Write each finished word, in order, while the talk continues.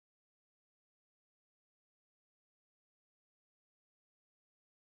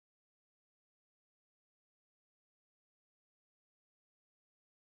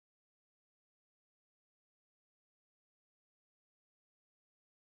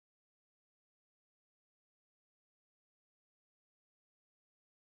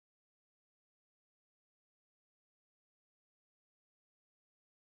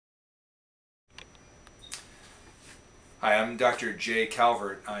Hi, I'm Dr. Jay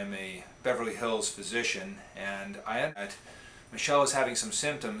Calvert. I'm a Beverly Hills physician, and Michelle is having some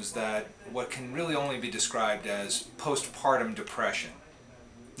symptoms that what can really only be described as postpartum depression.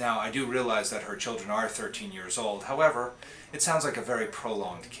 Now, I do realize that her children are 13 years old. However, it sounds like a very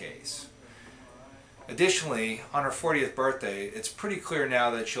prolonged case. Additionally, on her 40th birthday, it's pretty clear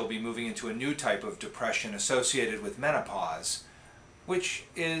now that she'll be moving into a new type of depression associated with menopause, which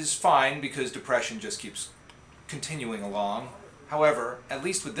is fine because depression just keeps continuing along. However, at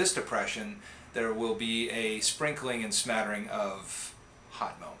least with this depression, there will be a sprinkling and smattering of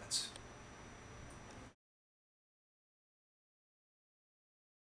hot moments.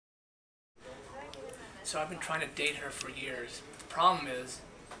 So I've been trying to date her for years. The problem is,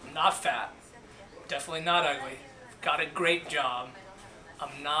 I'm not fat, definitely not ugly, got a great job,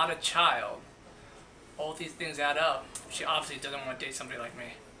 I'm not a child. All these things add up. She obviously doesn't want to date somebody like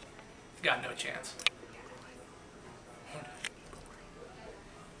me. Got no chance.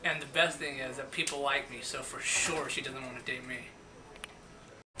 And the best thing is that people like me, so for sure she doesn't want to date me.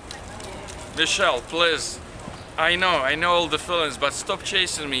 Michelle, please. I know all the feelings, but stop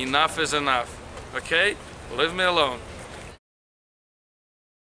chasing me. Enough is enough. Okay? Leave me alone.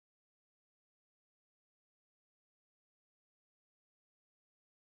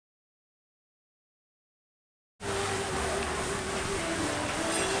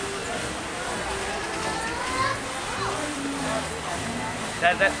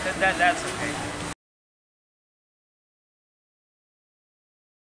 That's okay.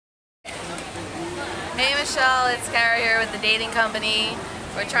 Hey Michelle, it's Kara here with the dating company.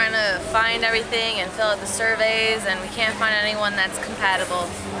 We're trying to find everything and fill out the surveys, and we can't find anyone that's compatible.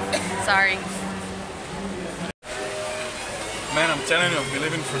 Sorry. Man, I'm telling you, I've been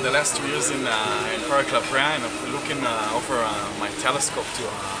living for the last 2 years in Park La Brea, and I'm looking over my telescope to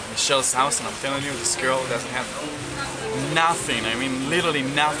Michelle's house, and I'm telling you, this girl doesn't have nothing, I mean literally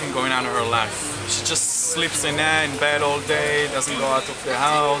nothing going on in her life. She just sleeps in bed all day, doesn't go out of the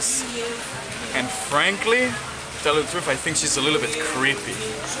house, and frankly, to tell you the truth, I think she's a little bit creepy.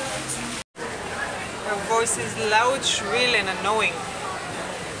 Her voice is loud, shrill, and annoying.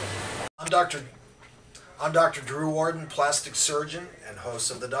 I'm Dr. Drew Warden, plastic surgeon and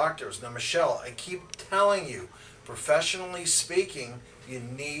host of The Doctors. Now, Michelle, I keep telling you, professionally speaking, you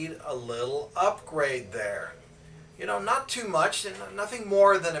need a little upgrade there. You know, not too much, nothing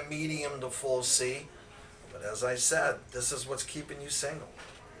more than a medium to full C. But as I said, this is what's keeping you single.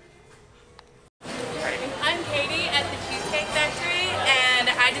 I'm Katie at the Cheesecake Factory, and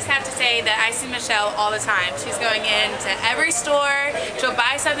I just have to say that I see Michelle all the time. She's going into every store, she'll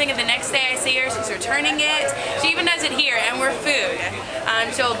buy something, and the next day I see her, she's returning it. She even does it here, and we're food.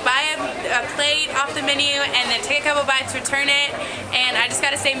 She'll buy a plate off the menu, and then take a couple bites, return it, and I just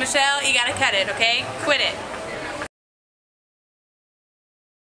gotta say, Michelle, you gotta cut it, okay? Quit it.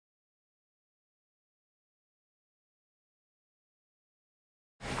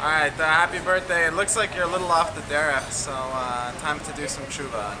 Alright, happy birthday. It looks like you're a little off the derech, so time to do some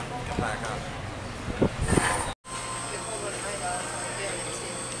tshuva and get back up.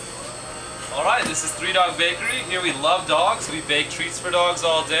 Alright, this is Three Dog Bakery. Here we love dogs. We bake treats for dogs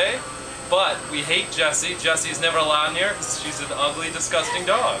all day. But we hate Jessie. Jessie's never allowed in here because she's an ugly, disgusting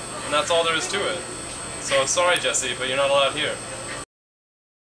dog. And that's all there is to it. So sorry, Jessie, but you're not allowed here.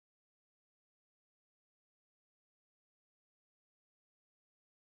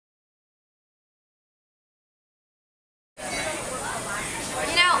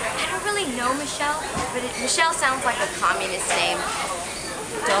 Know Michelle, but Michelle sounds like a communist name.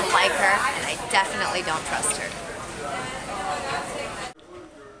 Don't like her, and I definitely don't trust her.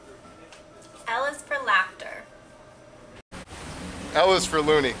 L is for laughter. L is for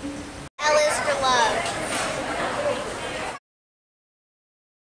loony. L is for love.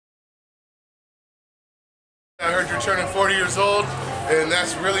 I heard you're turning 40 years old, and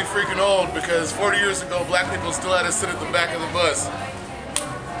that's really freaking old because 40 years ago, black people still had to sit at the back of the bus.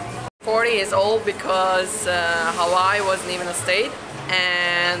 40 is old because Hawaii wasn't even a state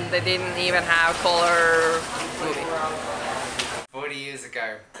and they didn't even have color movie. 40 years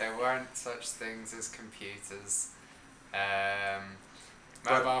ago, there weren't such things as computers.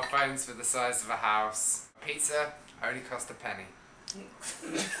 Mobile phones were the size of a house. Pizza only cost a penny.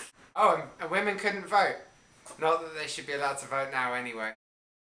 Oh, and women couldn't vote. Not that they should be allowed to vote now anyway.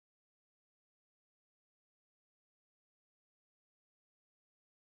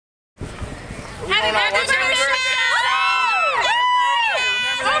 Happy birthday, Michelle!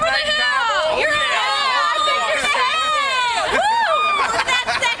 Over the hill! You're I think you're safe! Woo! Look at that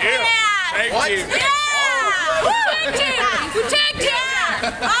second ass! What? Yeah! Tag team! Tag team!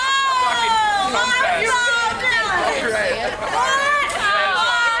 Oh! My God!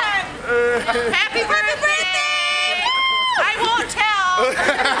 Happy birthday! I won't tell.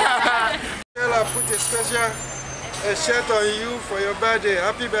 I put a special shirt on you for your birthday.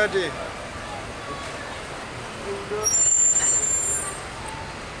 Happy birthday.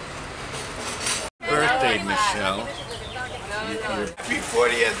 Birthday, Michele. Happy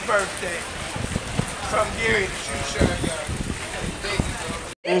 40th birthday from Gary, the shoe shine.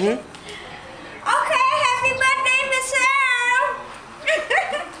 Okay, happy birthday, Michele!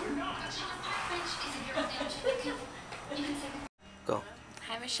 Go.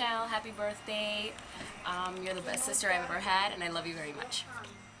 Hi Michele, happy birthday. You're the best sister I've ever had and I love you very much.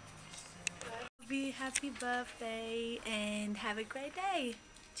 Happy birthday and have a great day.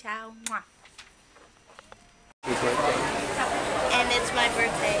 Ciao. Mwah. And it's my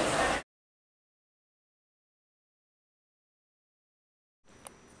birthday.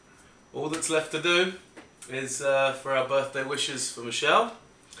 All that's left to do is for our birthday wishes for Michele.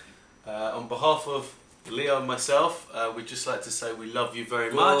 On behalf of Leo and myself, we'd just like to say we love you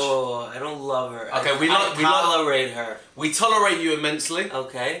very much. Oh, I don't love her. Okay, we tolerate her. We tolerate you immensely.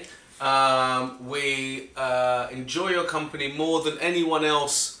 Okay. We enjoy your company more than anyone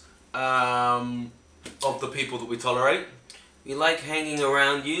else of the people that we tolerate. We like hanging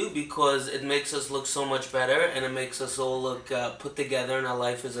around you because it makes us look so much better and it makes us all look put together and our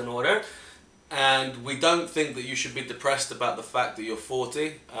life is in order. And we don't think that you should be depressed about the fact that you're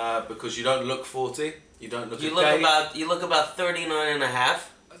 40 because you don't look 40. You don't look You look about 39 and a half.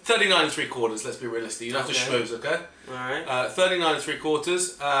 39 and 3/4, let's be realistic. You don't have to schmooze, okay? Alright. 39 and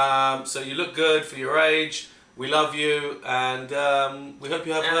 3/4. So you look good for your age. We love you and we hope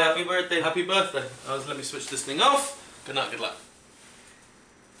you have a happy birthday. Happy birthday. Let me switch this thing off. Good night, good luck.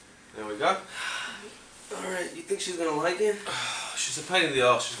 There we go. Alright, you think she's gonna like it? She's a pain in the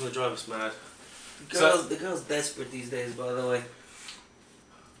arse. She's gonna drive us mad. The girl's desperate these days, by the way.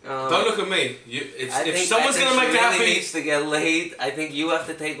 Don't look at me. If someone's gonna make her happy, needs to get laid. I think you have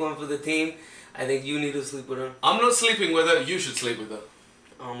to take one for the team. I think you need to sleep with her. I'm not sleeping with her. You should sleep with her.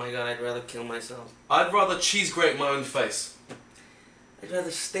 Oh my god, I'd rather kill myself. I'd rather cheese grate my own face. I'd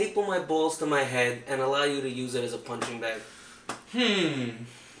rather staple my balls to my head and allow you to use it as a punching bag.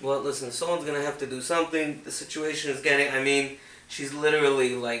 Well, listen, someone's gonna have to do something. The situation is getting, I mean, she's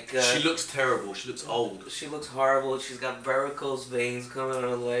literally like... she looks terrible. She looks old. She looks horrible. She's got varicose veins coming on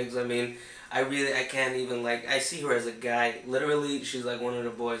her legs. I mean, I can't even, like, I see her as a guy. Literally, she's like one of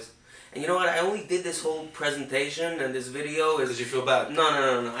the boys. And you know what? I only did this whole presentation and this video because you feel bad. No.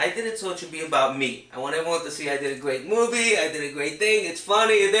 I did it so it should be about me. I want everyone to see I did a great movie. I did a great thing. It's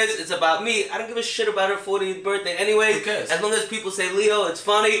funny. It's about me. I don't give a shit about her 40th birthday. Anyway, who cares? As long as people say, Leo, it's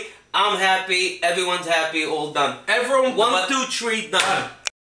funny. I'm happy. Everyone's happy. All done. Everyone. 1, 2, 3, done.